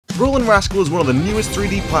Rollin Rascal is one of the newest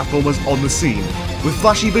 3D platformers on the scene. With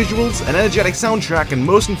flashy visuals, an energetic soundtrack, and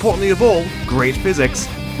most importantly of all, great physics,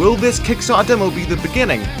 will this Kickstarter demo be the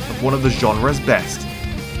beginning of one of the genre's best?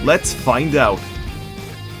 Let's find out.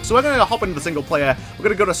 So we're going to hop into the single player, we're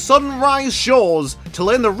going to go to Sunrise Shores to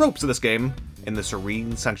learn the ropes of this game in the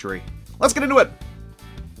Serene Sanctuary. Let's get into it!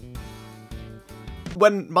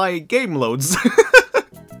 When my game loads.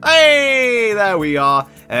 Hey, there we are.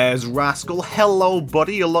 There's Rascal. Hello,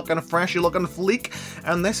 buddy. You're looking fresh, you're looking fleek.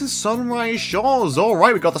 And this is Sunrise Shores.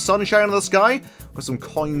 Alright, we got the sunshine in the sky. Got some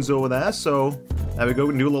coins over there, so there we go.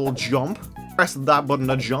 We can do a little jump. Press that button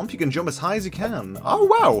to jump. You can jump as high as you can. Oh,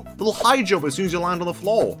 wow. Little high jump as soon as you land on the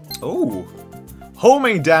floor. Oh.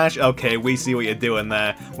 Homing dash. Okay, we see what you're doing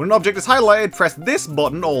there. When an object is highlighted, press this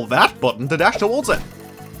button or that button to dash towards it.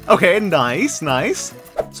 Okay, nice, nice.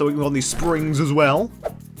 So we can go on these springs as well.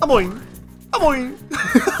 Aboing! Aboing!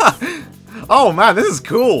 Oh man, this is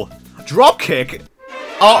cool! Drop kick!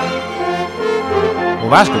 Oh! Well,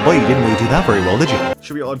 Rascal, boy, you didn't really do that very well, did you?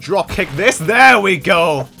 Should we drop kick this? There we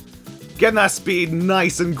go! Getting that speed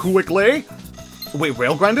nice and quickly. Wait,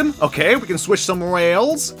 rail grinding? Okay, we can switch some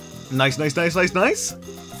rails. Nice, nice, nice, nice, nice.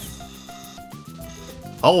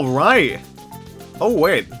 Alright. Oh,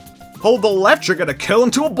 wait. Hold the left trigger to curl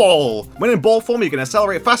into a ball. When in ball form, you can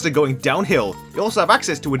accelerate faster going downhill. You also have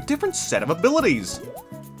access to a different set of abilities.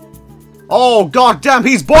 Oh, goddamn,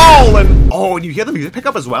 he's balling! Oh, and you hear the music pick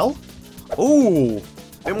up as well? Ooh, a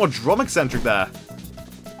bit more drum eccentric there.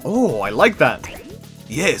 Oh, I like that.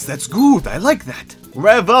 Yes, that's good. I like that.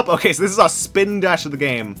 Rev up. Okay, so this is our spin dash of the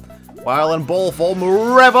game. While in ball form,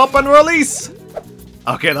 rev up and release.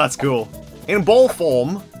 Okay, that's cool. In ball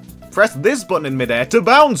form, press this button in midair to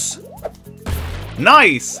bounce.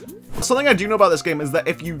 Nice! Something I do know about this game is that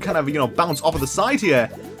if you kind of, bounce off of the side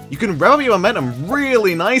here, you can rev up your momentum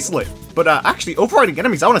really nicely. But actually, overriding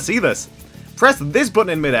enemies, I want to see this. Press this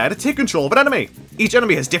button in midair to take control of an enemy. Each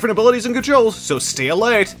enemy has different abilities and controls, so stay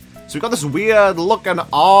alert. So we got this weird looking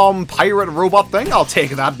arm pirate robot thing. I'll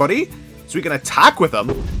take that, buddy. So we can attack with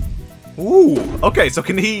them. Ooh, okay, so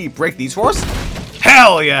can he break these for us?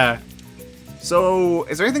 Hell yeah! So,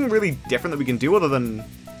 is there anything really different that we can do other than...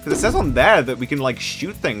 Because it says on there that we can, like,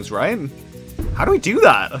 shoot things, right? How do we do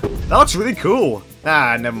that? That looks really cool.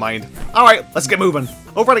 Ah, never mind. Alright, let's get moving.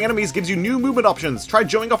 Overriding enemies gives you new movement options. Try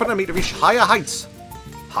jumping off an enemy to reach higher heights.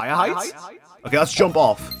 Higher heights? Okay, let's jump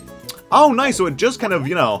off. Oh, nice. So it just kind of,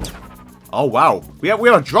 Oh, wow. We have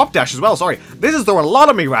a drop dash as well, sorry. This is throwing a lot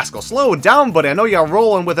of me, Rascal. Slow down, buddy. I know you're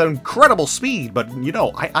rolling with incredible speed, but,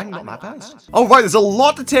 I'm not that fast. Alright, there's a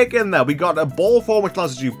lot to take in there. We got a ball form, which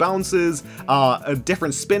allows us to do bounces, a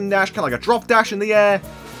different spin dash, kind of like a drop dash in the air.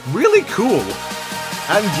 Really cool.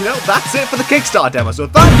 And, that's it for the Kickstarter demo. So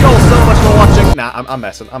thank you all so much for watching. Nah, I'm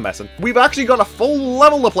messing. We've actually got a full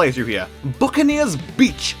level to play through here. Buccaneers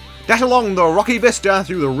Beach. Dash along the rocky vista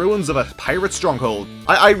through the ruins of a pirate stronghold.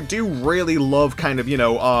 I do really love kind of,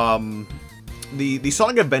 the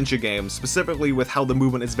Sonic Adventure games, specifically with how the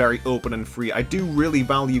movement is very open and free. I do really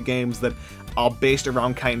value games that are based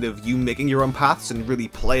around kind of you making your own paths and really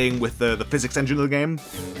playing with the physics engine of the game.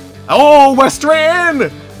 Oh, we're straight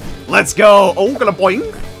in! Let's go! Oh, gonna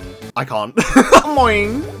boing! I can't.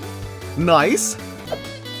 Boing! Nice.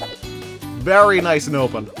 Very nice and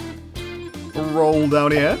open. Roll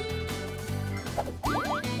down here.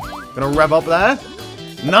 Gonna rev up there.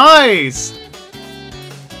 Nice!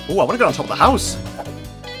 Oh, I wanna get on top of the house.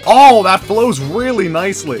 Oh, that flows really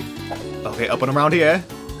nicely. Okay, up and around here.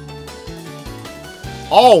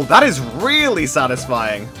 Oh, that is really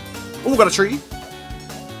satisfying. Oh, got a tree.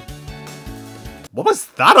 What was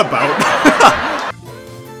that about?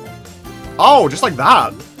 Oh, just like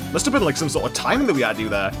that. Must have been like some sort of timing that we had to do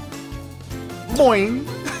there. Boing.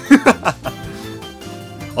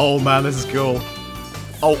 Oh man, this is cool.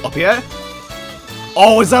 Oh, up here?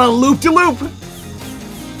 Oh, is that a loop-de-loop?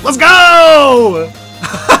 Let's go!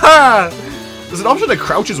 There's an option to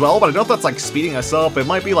crouch as well, but I don't know if that's like speeding us up. It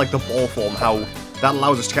might be like the ball form, how that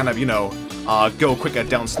allows us to kind of, go quicker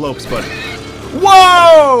down slopes, but...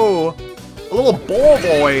 Whoa! A little ball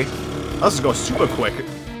boy. Let's go super quick.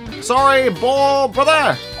 Sorry, ball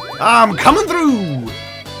brother. I'm coming through.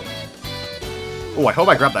 Oh, I hope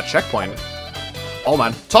I grab that checkpoint. Oh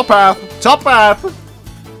man, top path, top path.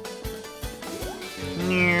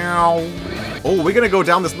 Oh, we're gonna go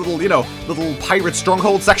down this little, little pirate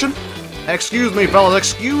stronghold section. Excuse me, fellas,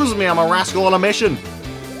 excuse me, I'm a rascal on a mission.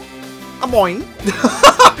 I'm boing.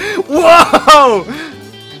 Whoa!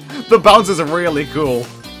 The bounces are really cool.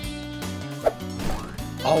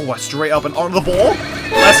 Oh, straight up and onto the ball.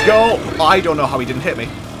 Let's go. I don't know how he didn't hit me.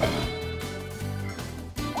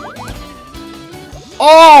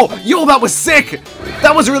 Oh, yo, that was sick.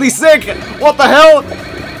 That was really sick. What the hell?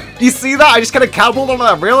 You see that? I just kind of catapulted on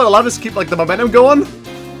that rail. It allowed us to keep like the momentum going.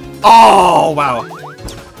 Oh, wow.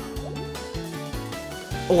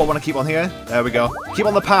 Oh, I want to keep on here. There we go. Keep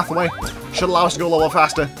on the pathway. Should allow us to go a little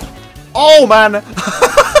faster. Oh, man.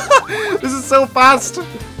 This is so fast.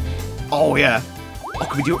 Oh, yeah. Oh,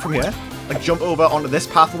 can we do it from here? Like, jump over onto this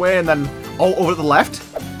pathway and then, oh, over to the left?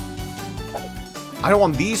 I don't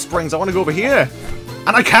want these springs. I want to go over here.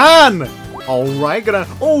 And I can! Alright, gonna,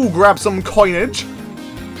 oh, grab some coinage.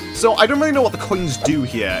 So, I don't really know what the coins do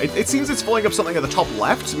here. It seems it's filling up something at the top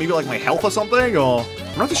left. Maybe, like, my health or something, or...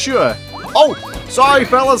 I'm not too sure. Oh! Sorry,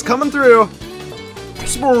 fellas, coming through.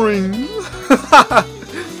 Spring.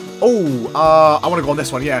 Oh, I want to go on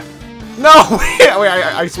this one, yeah. No! Wait,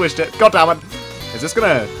 I switched it. God damn it. Is this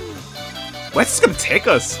gonna... Where's this gonna take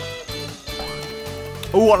us?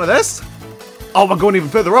 Oh, one of this? Oh, we're going even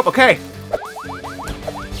further up, okay.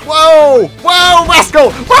 Whoa! Whoa,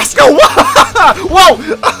 Rascal! Rascal! Whoa!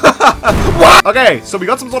 What? Okay, so we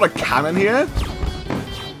got some sort of cannon here.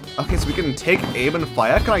 Okay, so we can take aim and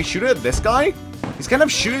fire. Can I shoot it at this guy? He's kind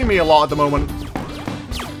of shooting me a lot at the moment.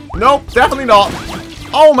 Nope, definitely not.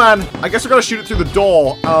 Oh, man. I guess we're gonna shoot it through the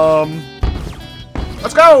door.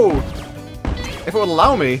 Let's go! If it would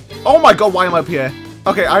allow me. Oh my god, why am I up here?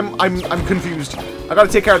 Okay, I'm confused. I gotta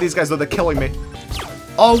take care of these guys though, they're killing me.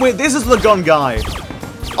 Oh wait, this is the gun guy.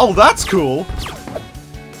 Oh, that's cool.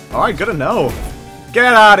 Alright, good to know. Get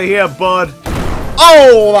out of here, bud.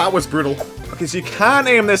 Oh, that was brutal. Okay, so you can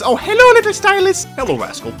aim this. Oh, hello, little stylist. Hello,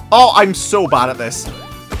 Rascal. Oh, I'm so bad at this.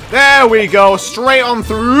 There we go, straight on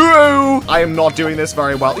through. I am not doing this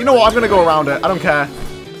very well. You know what, I'm gonna go around it. I don't care.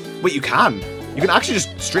 Wait, you can? You can actually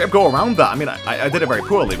just straight up go around that. I mean, I did it very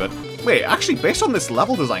poorly, but... Wait, actually, based on this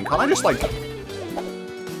level design, can't I just, like...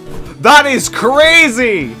 That is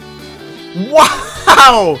crazy!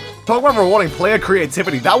 Wow! Talk about rewarding player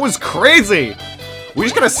creativity. That was crazy! We're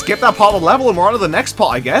just gonna skip that part of the level and we're on to the next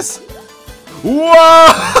part, I guess. Whoa!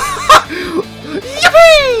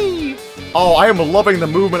 Yippee! Oh, I am loving the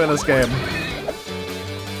movement in this game.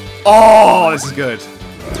 Oh, this is good.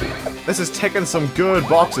 This is ticking some good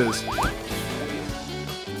boxes.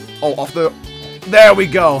 Oh, off the... There we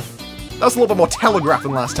go. That was a little bit more telegraphed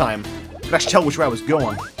than last time. I could actually tell which way I was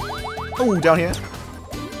going. Oh, down here.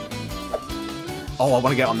 Oh, I want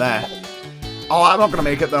to get on there. Oh, I'm not going to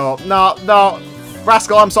make it, though. No, no.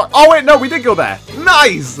 Rascal, I'm sorry. Oh, wait, no, we did go there.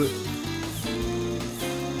 Nice!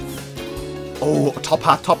 Oh, top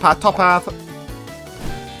path, top path, top path.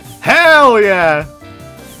 Hell yeah!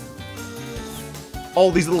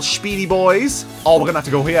 All these little speedy boys. Oh, we're going to have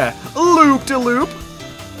to go here. Loop-de-loop.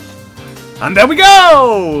 And there we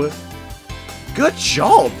go! Good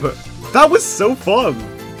job! That was so fun!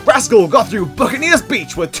 Rascal got through Buccaneers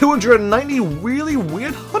Beach with 290 really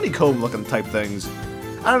weird honeycomb-looking type things.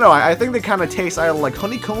 I don't know, I think they kind of taste either like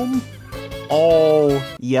honeycomb or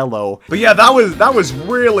yellow. But yeah, that was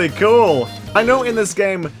really cool! I know in this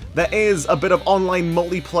game there is a bit of online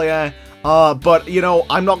multiplayer, but, you know,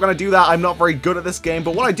 I'm not going to do that. I'm not very good at this game,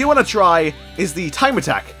 but what I do want to try is the time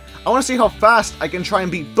attack. I want to see how fast I can try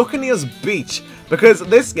and beat Buccaneers Beach, because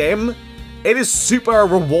this game, it is super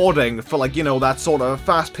rewarding for, like, you know, that sort of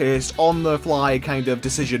fast-paced, on-the-fly kind of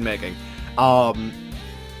decision-making.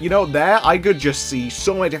 You know, there, I could just see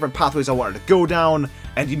so many different pathways I wanted to go down,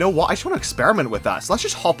 and you know what, I just want to experiment with that, so let's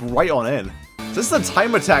just hop right on in. So this is the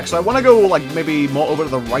time attack, so I want to go, like, maybe more over to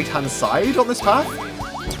the right-hand side on this path.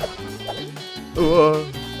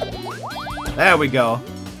 There we go.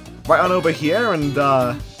 Right on over here, and,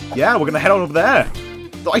 yeah, we're gonna head on over there.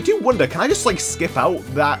 Though I do wonder, can I just, like, skip out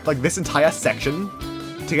that, like, this entire section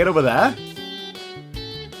to get over there?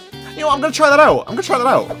 You know, I'm gonna try that out. I'm gonna try that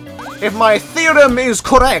out. If my theorem is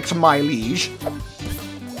correct, my liege.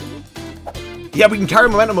 Yeah, we can carry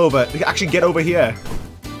momentum over. We can actually get over here.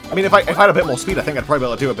 I mean, if I had a bit more speed, I think I'd probably be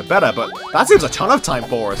able to do it a bit better, but that saves a ton of time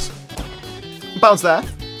for us. Bounce there.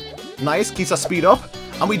 Nice, keeps our speed up.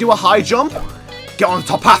 And we do a high jump. Get on the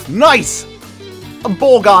top path. Nice! A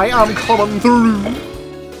ball guy, I'm coming through.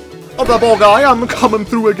 Other ball guy, I'm coming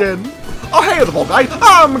through again. Oh, hey, the ball guy,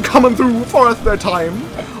 I'm coming through for a third time.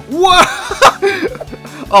 What?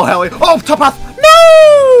 Oh, hell yeah. Oh, top path.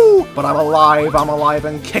 No! But I'm alive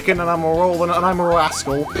and kicking and I'm rolling and I'm a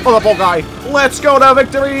rascal. Other ball guy, let's go to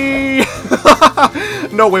victory.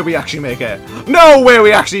 No way we actually make it. No way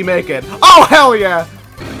we actually make it. Oh, hell yeah.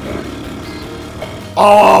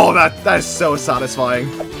 Oh, that is so satisfying.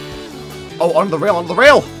 Oh, on the rail, on the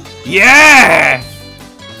rail! Yeah!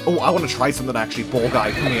 Oh, I want to try something actually. Ball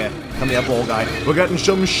guy, come here. Come here, ball guy. We're getting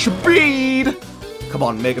some speed! Come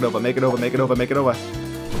on, make it over, make it over, make it over, make it over.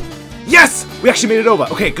 Yes! We actually made it over.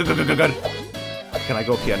 Okay, good, good, good, good, good. Can I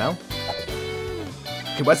go up here now?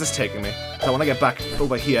 Okay, where's this taking me? So I want to get back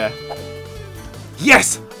over here.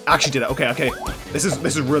 Yes! I actually did it. Okay, okay. This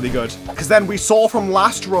is really good. Because then we saw from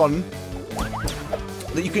last run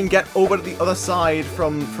that you can get over to the other side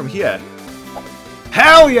from here.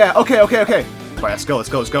 Hell yeah! Okay, okay, okay. Right, let's go, let's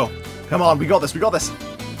go, let's go. Come on, we got this, we got this.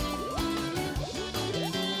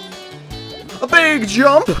 A big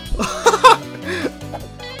jump!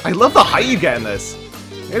 I love the height you get in this.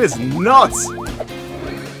 It is nuts.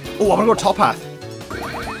 Oh, I'm gonna go top path.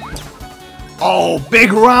 Oh,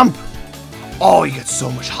 big ramp! Oh, you get so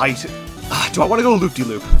much height. Do I want to go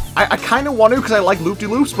loop-de-loop? I kind of want to because I like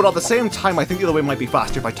loop-de-loops, but at the same time, I think the other way might be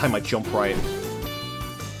faster if I time my jump right.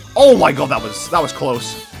 Oh my god, that was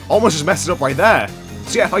close. Almost just messed it up right there.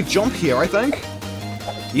 So yeah, if I jump here, I think.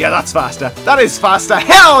 Yeah, that's faster. That is faster.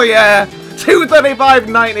 Hell yeah!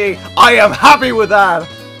 2:35.90. I am happy with that.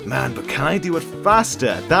 Man, but can I do it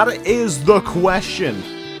faster? That is the question.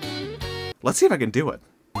 Let's see if I can do it.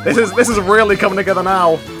 This is really coming together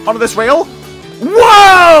now. Onto this rail.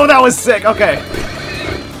 Whoa! That was sick. Okay.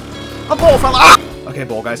 A ball fell. Ah! Okay,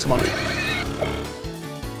 ball guys, come on.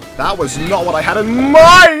 That was not what I had in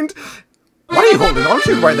mind. What are you holding on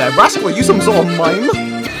to right there? Rascal, are you some sort of mime?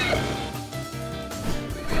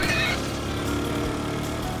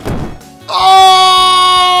 Oh!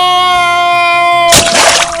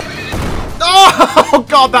 Oh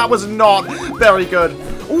god, that was not very good.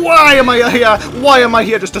 Why am I here? Why am I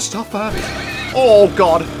here just to stop her? Oh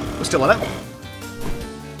god. We're still in it.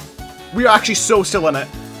 We are actually so still in it.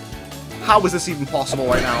 How is this even possible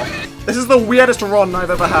right now? This is the weirdest run I've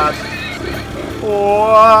ever had.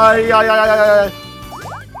 Oh,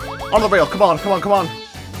 on the rail, come on, come on, come on.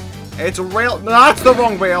 It's a rail. No, that's the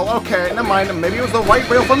wrong rail. Okay, never mind. Maybe it was the right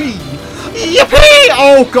rail for me. Yippee!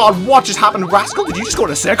 Oh god, what just happened? Rascal, did you just go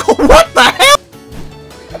in a circle? What the hell?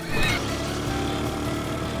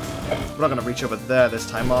 We're not gonna reach over there this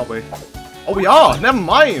time, are we? Oh, we are! Never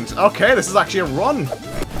mind! Okay, this is actually a run.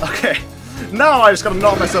 Okay, now I just gotta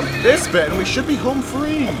not mess up this bit and we should be home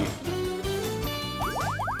free.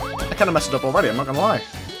 I kinda messed it up already, I'm not gonna lie.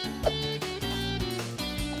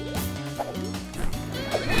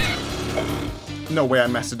 No way I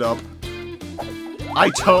messed it up. I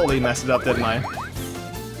totally messed it up, didn't I?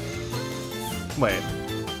 Wait.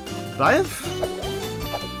 Did I have...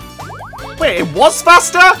 Wait, it was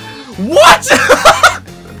faster? What?!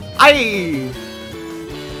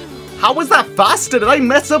 How was that faster? Did I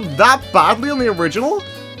mess up that badly on the original?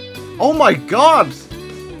 Oh my god!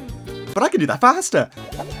 But I can do that faster.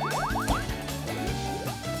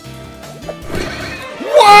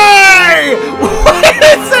 Why? Why did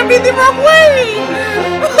it send me the wrong way?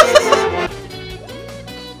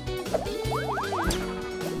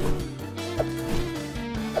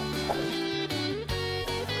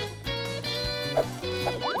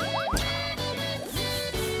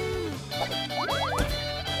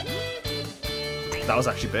 That was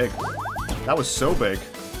actually big. That was so big.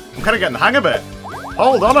 I'm kind of getting the hang of it.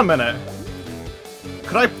 Hold on a minute.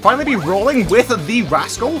 Could I finally be rolling with the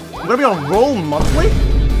Rascal? I'm gonna be on Roll Monthly?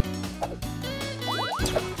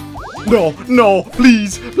 No, no,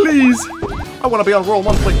 please, please. I want to be on Roll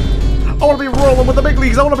Monthly. I want to be rolling with the big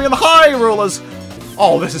leagues. I want to be in the high rollers.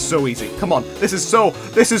 Oh, this is so easy. Come on. This is so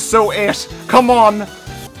it. Come on.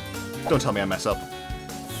 Don't tell me I mess up.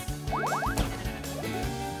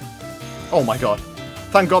 Oh my god.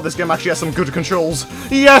 Thank god this game actually has some good controls.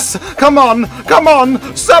 Yes! Come on! Come on!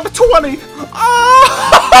 Sub 20!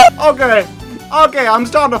 Ah! Okay. Okay, I'm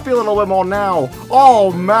starting to feel a little bit more now.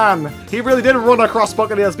 Oh man. He really did run across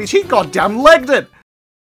Buccaneers Beach. He goddamn legged it!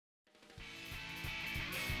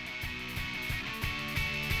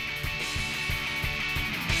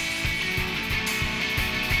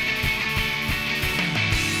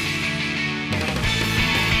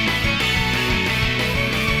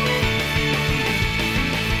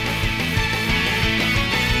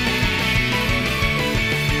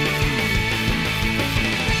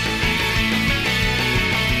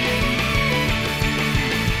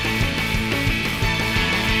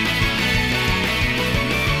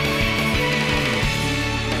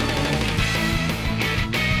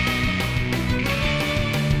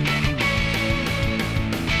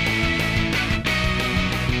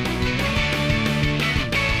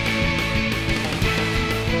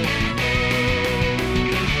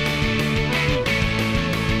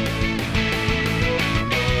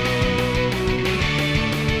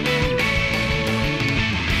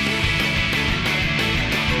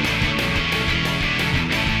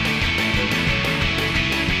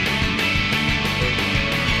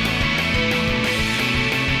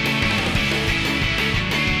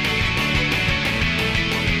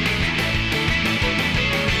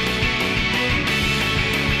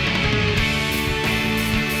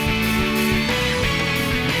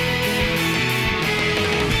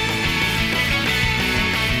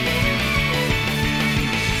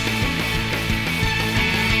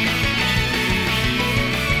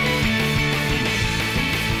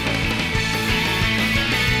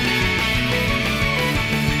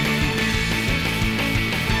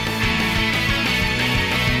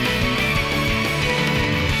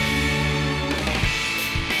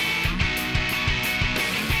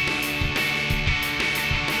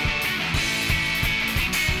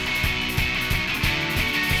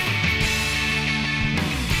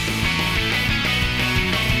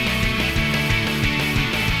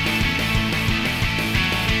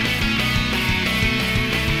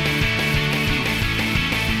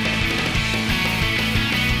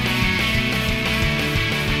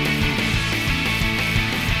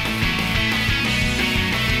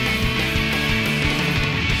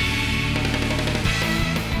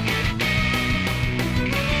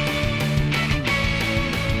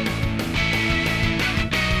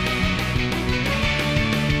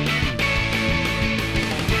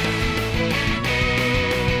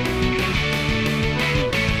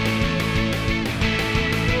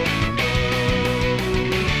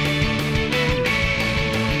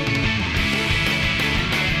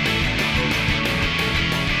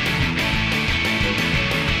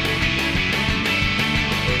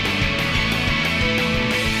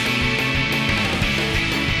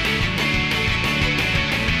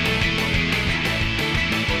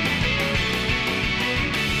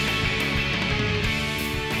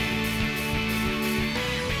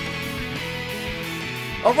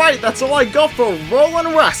 Alright, that's all I got for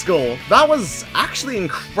Rollin Rascal. That was actually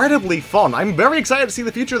incredibly fun. I'm very excited to see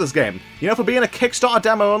the future of this game. You know, for being a Kickstarter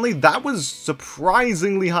demo only, that was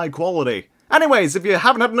surprisingly high quality. Anyways, if you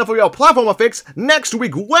haven't had enough of your platformer fix, next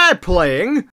week we're playing